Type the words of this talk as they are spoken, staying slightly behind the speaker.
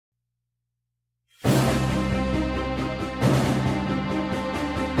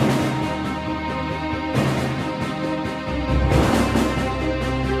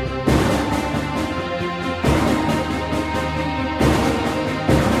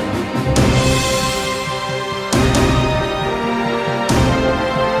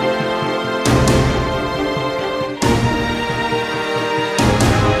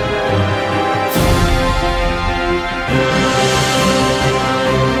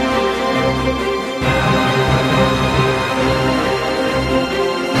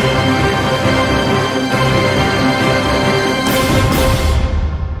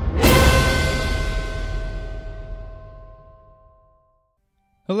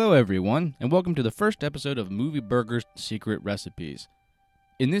Hello everyone, and welcome to the first episode of Moviegoers' Secret Recipes.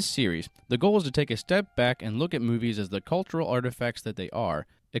 In this series, the goal is to take a step back and look at movies as the cultural artifacts that they are,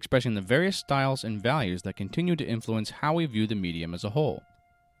 expressing the various styles and values that continue to influence how we view the medium as a whole.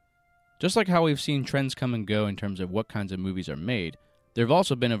 Just like how we've seen trends come and go in terms of what kinds of movies are made, there have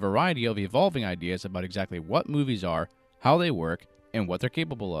also been a variety of evolving ideas about exactly what movies are, how they work, and what they're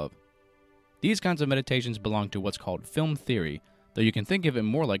capable of. These kinds of meditations belong to what's called film theory, though you can think of it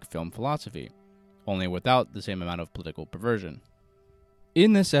more like film philosophy, only without the same amount of political perversion.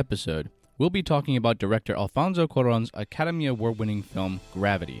 In this episode, we'll be talking about director Alfonso Cuaron's Academy Award-winning film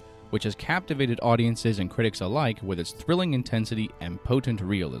Gravity, which has captivated audiences and critics alike with its thrilling intensity and potent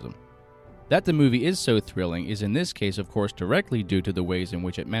realism. That the movie is so thrilling is in this case, of course, directly due to the ways in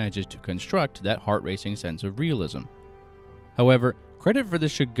which it manages to construct that heart-racing sense of realism. However, credit for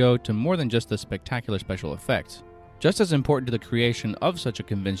this should go to more than just the spectacular special effects. Just as important to the creation of such a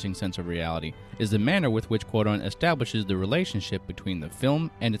convincing sense of reality is the manner with which Cuarón establishes the relationship between the film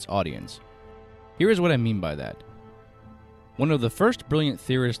and its audience. Here is what I mean by that. One of the first brilliant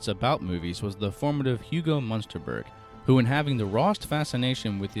theorists about movies was the formative Hugo Munsterberg, who, in having the rawest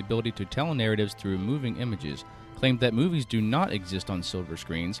fascination with the ability to tell narratives through moving images, claimed that movies do not exist on silver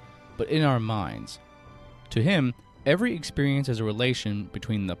screens, but in our minds. To him, every experience is a relation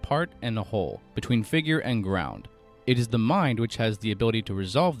between the part and the whole, between figure and ground. It is the mind which has the ability to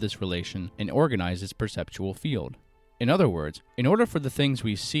resolve this relation and organize its perceptual field. In other words, in order for the things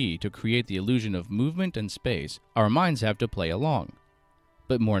we see to create the illusion of movement and space, our minds have to play along.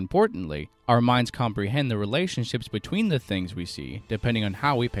 But more importantly, our minds comprehend the relationships between the things we see depending on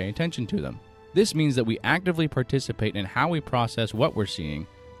how we pay attention to them. This means that we actively participate in how we process what we're seeing,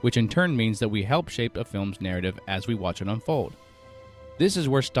 which in turn means that we help shape a film's narrative as we watch it unfold. This is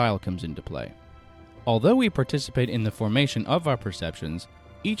where style comes into play. Although we participate in the formation of our perceptions,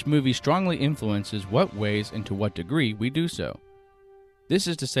 each movie strongly influences what ways and to what degree we do so. This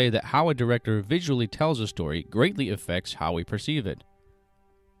is to say that how a director visually tells a story greatly affects how we perceive it.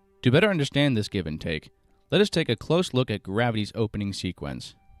 To better understand this give and take, let us take a close look at Gravity's opening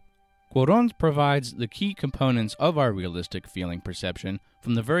sequence. Cuarón provides the key components of our realistic feeling perception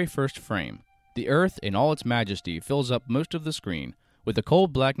from the very first frame. The Earth in all its majesty fills up most of the screen, with the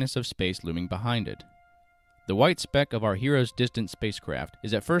cold blackness of space looming behind it. The white speck of our hero's distant spacecraft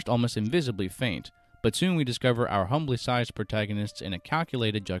is at first almost invisibly faint, but soon we discover our humbly sized protagonists in a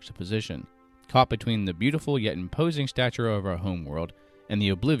calculated juxtaposition, caught between the beautiful yet imposing stature of our homeworld and the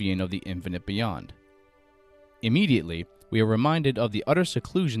oblivion of the infinite beyond. Immediately, we are reminded of the utter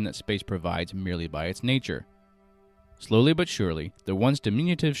seclusion that space provides merely by its nature. Slowly but surely, the once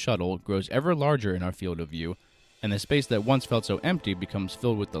diminutive shuttle grows ever larger in our field of view, and the space that once felt so empty becomes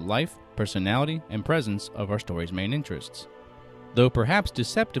filled with the life, personality, and presence of our story's main interests. Though perhaps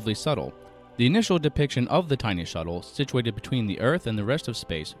deceptively subtle, the initial depiction of the tiny shuttle, situated between the Earth and the rest of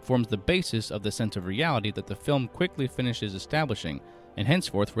space, forms the basis of the sense of reality that the film quickly finishes establishing and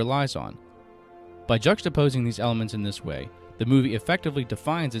henceforth relies on. By juxtaposing these elements in this way, the movie effectively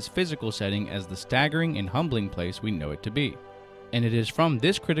defines its physical setting as the staggering and humbling place we know it to be. And it is from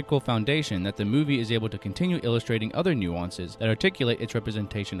this critical foundation that the movie is able to continue illustrating other nuances that articulate its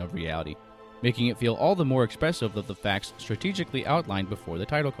representation of reality, making it feel all the more expressive of the facts strategically outlined before the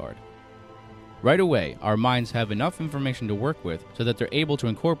title card. Right away, our minds have enough information to work with so that they're able to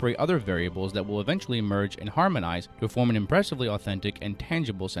incorporate other variables that will eventually merge and harmonize to form an impressively authentic and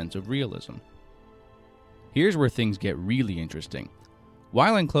tangible sense of realism. Here's where things get really interesting.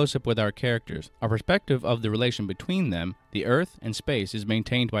 While in close-up with our characters, our perspective of the relation between them, the Earth and space, is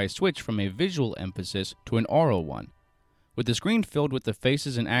maintained by a switch from a visual emphasis to an aural one. With the screen filled with the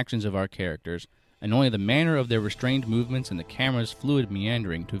faces and actions of our characters, and only the manner of their restrained movements and the camera's fluid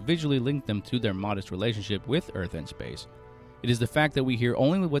meandering to visually link them to their modest relationship with Earth and space, it is the fact that we hear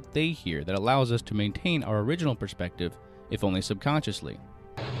only what they hear that allows us to maintain our original perspective, if only subconsciously.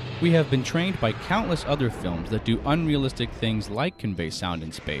 We have been trained by countless other films that do unrealistic things like convey sound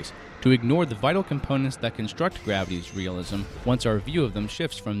in space to ignore the vital components that construct gravity's realism once our view of them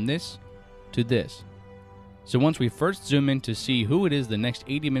shifts from this to this. So once we first zoom in to see who it is the next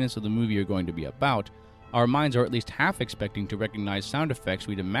 80 minutes of the movie are going to be about, our minds are at least half expecting to recognize sound effects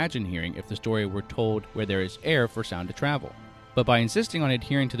we'd imagine hearing if the story were told where there is air for sound to travel. But by insisting on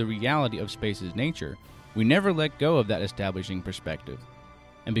adhering to the reality of space's nature, we never let go of that establishing perspective.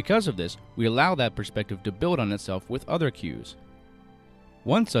 And because of this, we allow that perspective to build on itself with other cues.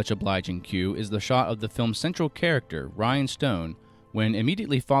 One such obliging cue is the shot of the film's central character, Ryan Stone, when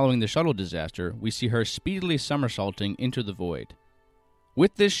immediately following the shuttle disaster, we see her speedily somersaulting into the void.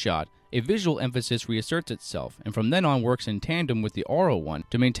 With this shot, a visual emphasis reasserts itself, and from then on works in tandem with the aural one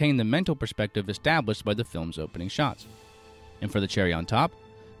to maintain the mental perspective established by the film's opening shots. And for the cherry on top,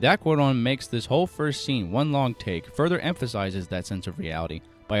 that Cuaron makes this whole first scene one long take further emphasizes that sense of reality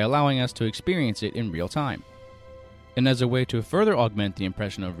by allowing us to experience it in real time. And as a way to further augment the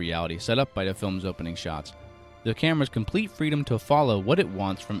impression of reality set up by the film's opening shots, the camera's complete freedom to follow what it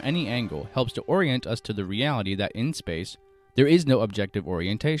wants from any angle helps to orient us to the reality that in space, there is no objective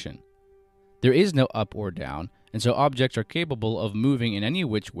orientation. There is no up or down, and so objects are capable of moving in any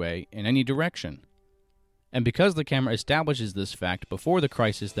which way, in any direction. And because the camera establishes this fact before the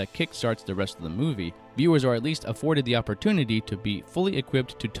crisis that kickstarts the rest of the movie, viewers are at least afforded the opportunity to be fully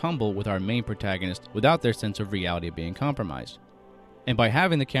equipped to tumble with our main protagonist without their sense of reality being compromised. And by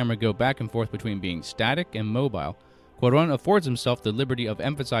having the camera go back and forth between being static and mobile, Cuaron affords himself the liberty of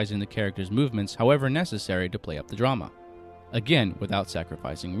emphasizing the character's movements however necessary to play up the drama. Again, without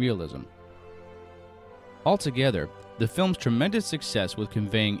sacrificing realism. Altogether, the film's tremendous success with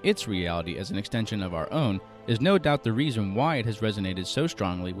conveying its reality as an extension of our own is no doubt the reason why it has resonated so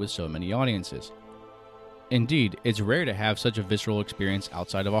strongly with so many audiences. Indeed, it's rare to have such a visceral experience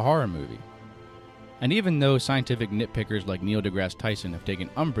outside of a horror movie. And even though scientific nitpickers like Neil deGrasse Tyson have taken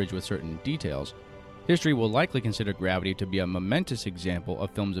umbrage with certain details, history will likely consider Gravity to be a momentous example of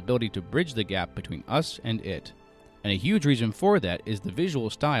film's ability to bridge the gap between us and it. And a huge reason for that is the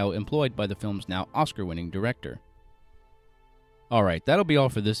visual style employed by the film's now Oscar-winning director. Alright, that'll be all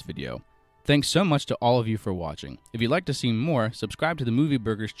for this video. Thanks so much to all of you for watching. If you'd like to see more, subscribe to the Movie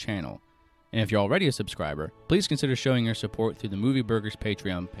Burgers channel. And if you're already a subscriber, please consider showing your support through the Movie Burgers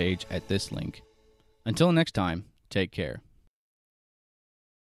Patreon page at this link. Until next time, take care.